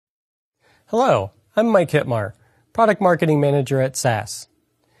Hello, I'm Mike Hitmar, Product Marketing Manager at SAS.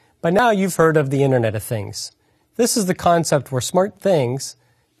 By now you've heard of the Internet of Things. This is the concept where smart things,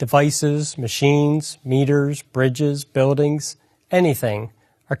 devices, machines, meters, bridges, buildings, anything,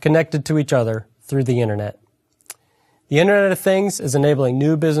 are connected to each other through the Internet. The Internet of Things is enabling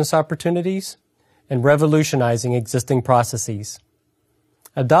new business opportunities and revolutionizing existing processes.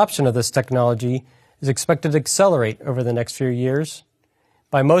 Adoption of this technology is expected to accelerate over the next few years,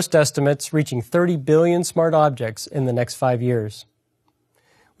 by most estimates reaching 30 billion smart objects in the next 5 years.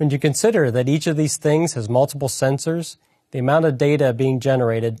 When you consider that each of these things has multiple sensors, the amount of data being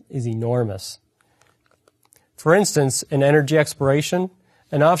generated is enormous. For instance, in energy exploration,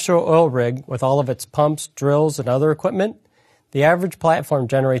 an offshore oil rig with all of its pumps, drills, and other equipment, the average platform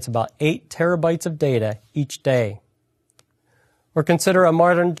generates about 8 terabytes of data each day. Or consider a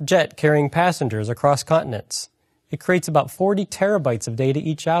modern jet carrying passengers across continents. It creates about 40 terabytes of data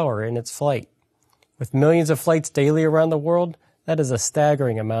each hour in its flight. With millions of flights daily around the world, that is a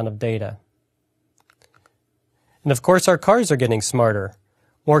staggering amount of data. And of course, our cars are getting smarter,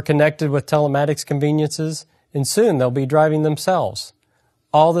 more connected with telematics conveniences, and soon they'll be driving themselves.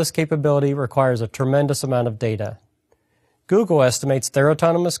 All this capability requires a tremendous amount of data. Google estimates their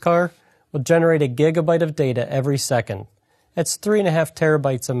autonomous car will generate a gigabyte of data every second. That's 3.5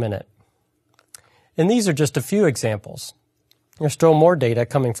 terabytes a minute. And these are just a few examples. There's still more data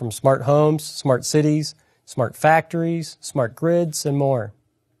coming from smart homes, smart cities, smart factories, smart grids, and more.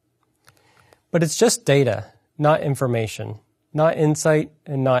 But it's just data, not information, not insight,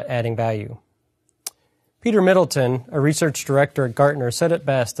 and not adding value. Peter Middleton, a research director at Gartner, said it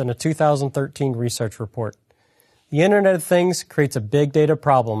best in a 2013 research report. The Internet of Things creates a big data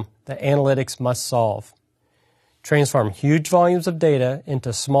problem that analytics must solve. Transform huge volumes of data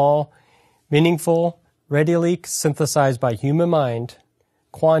into small, meaningful, readily synthesized by human mind,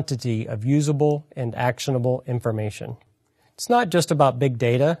 quantity of usable and actionable information. It's not just about big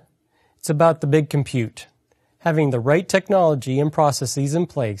data, it's about the big compute, having the right technology and processes in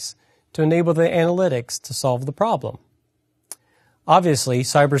place to enable the analytics to solve the problem. Obviously,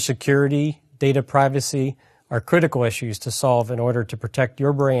 cybersecurity, data privacy are critical issues to solve in order to protect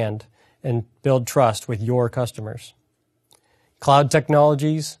your brand and build trust with your customers. Cloud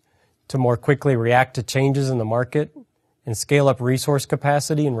technologies to more quickly react to changes in the market and scale up resource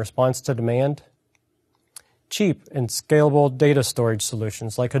capacity in response to demand. Cheap and scalable data storage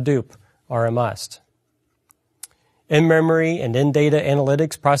solutions like Hadoop are a must. In-memory and in-data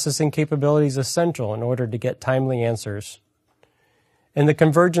analytics processing capabilities essential in order to get timely answers. And the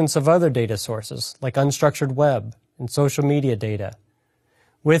convergence of other data sources like unstructured web and social media data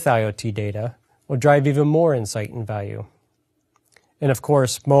with IoT data will drive even more insight and value. And of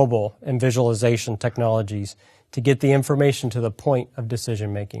course, mobile and visualization technologies to get the information to the point of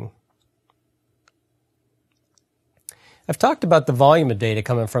decision making. I've talked about the volume of data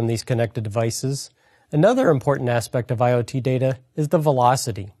coming from these connected devices. Another important aspect of IoT data is the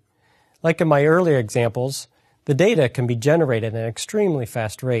velocity. Like in my earlier examples, the data can be generated at an extremely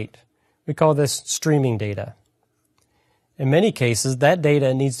fast rate. We call this streaming data. In many cases, that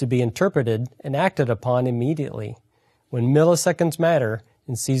data needs to be interpreted and acted upon immediately, when milliseconds matter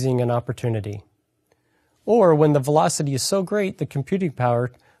in seizing an opportunity. Or when the velocity is so great the computing power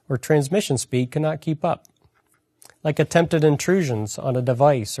or transmission speed cannot keep up, like attempted intrusions on a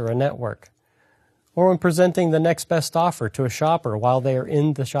device or a network, or when presenting the next best offer to a shopper while they are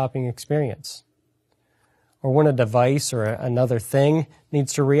in the shopping experience, or when a device or another thing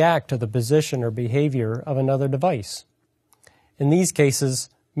needs to react to the position or behavior of another device. In these cases,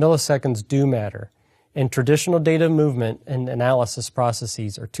 milliseconds do matter, and traditional data movement and analysis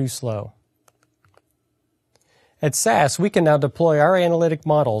processes are too slow. At SAS, we can now deploy our analytic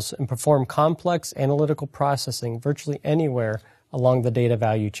models and perform complex analytical processing virtually anywhere along the data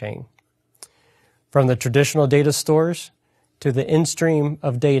value chain. From the traditional data stores to the in-stream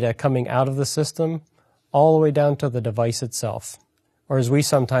of data coming out of the system, all the way down to the device itself, or as we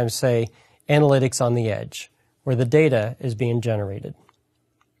sometimes say, analytics on the edge, where the data is being generated.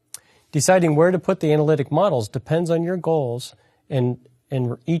 Deciding where to put the analytic models depends on your goals and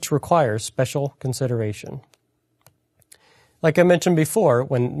each requires special consideration. Like I mentioned before,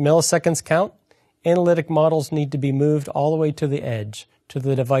 when milliseconds count, analytic models need to be moved all the way to the edge, to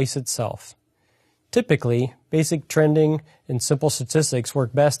the device itself. Typically, basic trending and simple statistics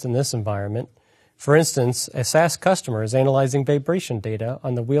work best in this environment. For instance, a SAS customer is analyzing vibration data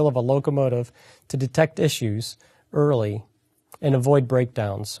on the wheel of a locomotive to detect issues early and avoid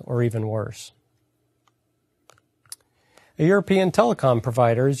breakdowns, or even worse. A European telecom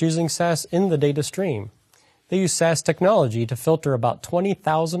provider is using SAS in the data stream. They use SaaS technology to filter about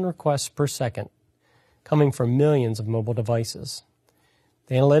 20,000 requests per second, coming from millions of mobile devices.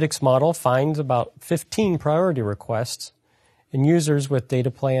 The analytics model finds about 15 priority requests and users with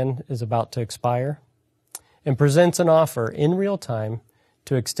data plan is about to expire, and presents an offer in real time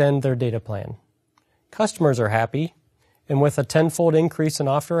to extend their data plan. Customers are happy, and with a tenfold increase in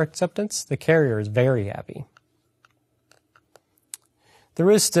offer acceptance, the carrier is very happy. There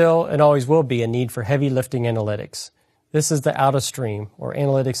is still and always will be a need for heavy lifting analytics. This is the out-of-stream, or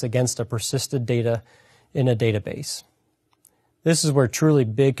analytics against a persisted data in a database. This is where truly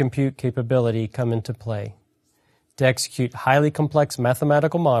big compute capability come into play. To execute highly complex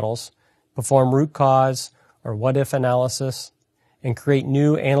mathematical models, perform root cause or what-if analysis, and create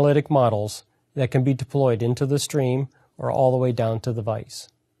new analytic models that can be deployed into the stream or all the way down to the device.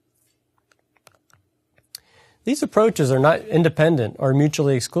 These approaches are not independent or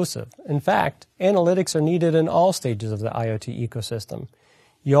mutually exclusive. In fact, analytics are needed in all stages of the IoT ecosystem.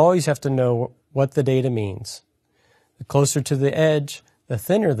 You always have to know what the data means. The closer to the edge, the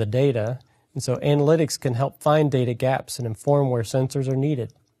thinner the data, and so analytics can help find data gaps and inform where sensors are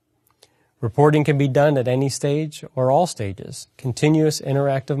needed. Reporting can be done at any stage or all stages, continuous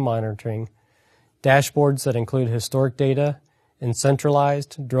interactive monitoring, dashboards that include historic data, and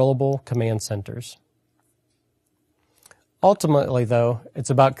centralized, drillable command centers. Ultimately, though, it's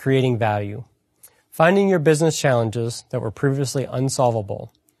about creating value, finding your business challenges that were previously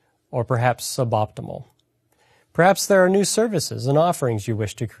unsolvable or perhaps suboptimal. Perhaps there are new services and offerings you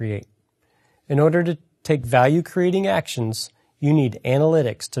wish to create. In order to take value-creating actions, you need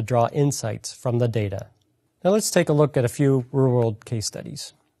analytics to draw insights from the data. Now let's take a look at a few real-world case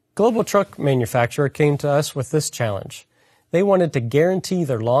studies. A global truck manufacturer came to us with this challenge. They wanted to guarantee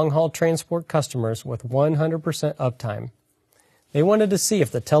their long-haul transport customers with 100% uptime. They wanted to see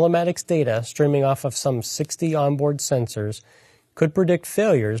if the telematics data streaming off of some 60 onboard sensors could predict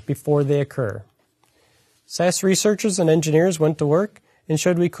failures before they occur. SAS researchers and engineers went to work and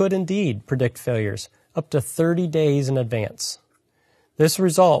showed we could indeed predict failures up to 30 days in advance. This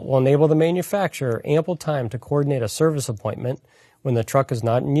result will enable the manufacturer ample time to coordinate a service appointment when the truck is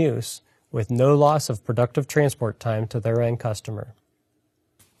not in use, with no loss of productive transport time to their end customer.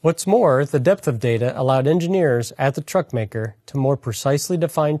 What's more, the depth of data allowed engineers at the truck maker to more precisely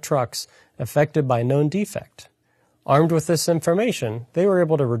define trucks affected by a known defect. Armed with this information, they were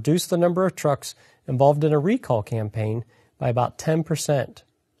able to reduce the number of trucks involved in a recall campaign by about 10%.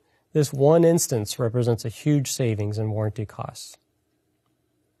 This one instance represents a huge savings in warranty costs.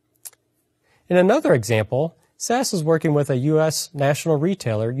 In another example, SAS is working with a U.S. national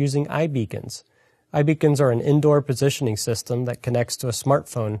retailer using iBeacons. iBeacons are an indoor positioning system that connects to a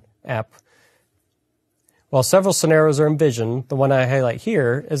smartphone app. While several scenarios are envisioned, the one I highlight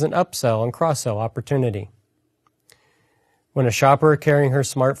here is an upsell and cross-sell opportunity. When a shopper carrying her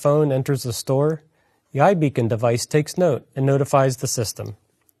smartphone enters the store, the iBeacon device takes note and notifies the system.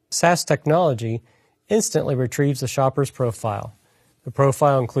 SAS technology instantly retrieves the shopper's profile. The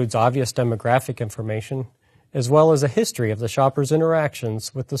profile includes obvious demographic information, as well as a history of the shopper's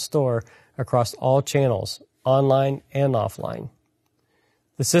interactions with the store across all channels, online and offline.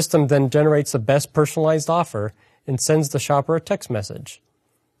 The system then generates the best personalized offer and sends the shopper a text message.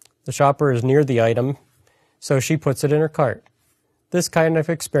 The shopper is near the item, so she puts it in her cart. This kind of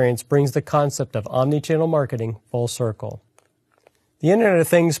experience brings the concept of omnichannel marketing full circle. The Internet of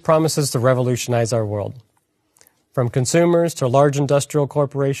Things promises to revolutionize our world. From consumers to large industrial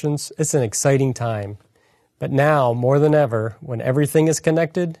corporations, it's an exciting time. But now, more than ever, when everything is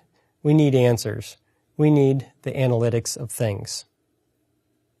connected, we need answers. We need the analytics of things.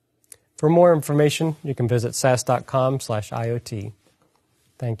 For more information, you can visit sas.com/IoT.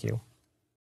 Thank you.